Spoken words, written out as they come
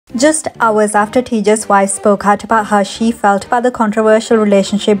Just hours after TJ's wife spoke out about how she felt about the controversial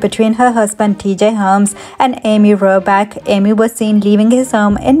relationship between her husband TJ Holmes and Amy Robach, Amy was seen leaving his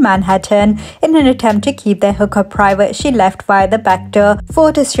home in Manhattan. In an attempt to keep their hookup private, she left via the back door.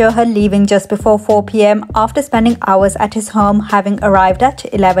 Photos show her leaving just before 4 p.m. after spending hours at his home, having arrived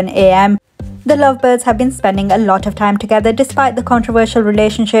at 11 a.m. The lovebirds have been spending a lot of time together despite the controversial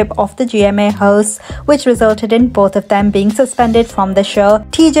relationship of the GMA hosts, which resulted in both of them being suspended from the show.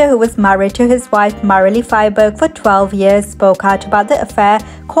 TJ, who was married to his wife Marilee Fiebig for 12 years, spoke out about the affair,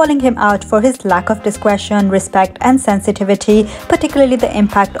 calling him out for his lack of discretion, respect and sensitivity, particularly the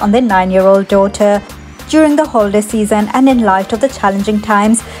impact on their 9-year-old daughter. During the holiday season and in light of the challenging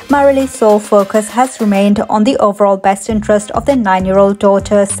times, Marilee's sole focus has remained on the overall best interest of their 9-year-old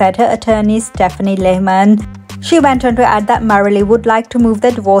daughter, said her attorney Stephanie Lehman. She went on to add that Marilee would like to move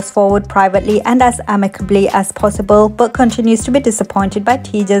the divorce forward privately and as amicably as possible, but continues to be disappointed by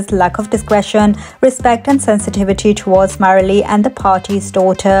TJ's lack of discretion, respect and sensitivity towards Marilee and the party's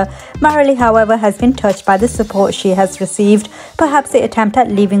daughter. Marilee, however, has been touched by the support she has received. Perhaps the attempt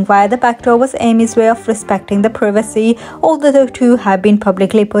at leaving via the back door was Amy's way of respecting the privacy, although the two have been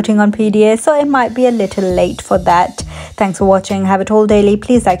publicly putting on PDA, so it might be a little late for that. Thanks for watching. Have it all daily.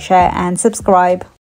 Please like, share and subscribe.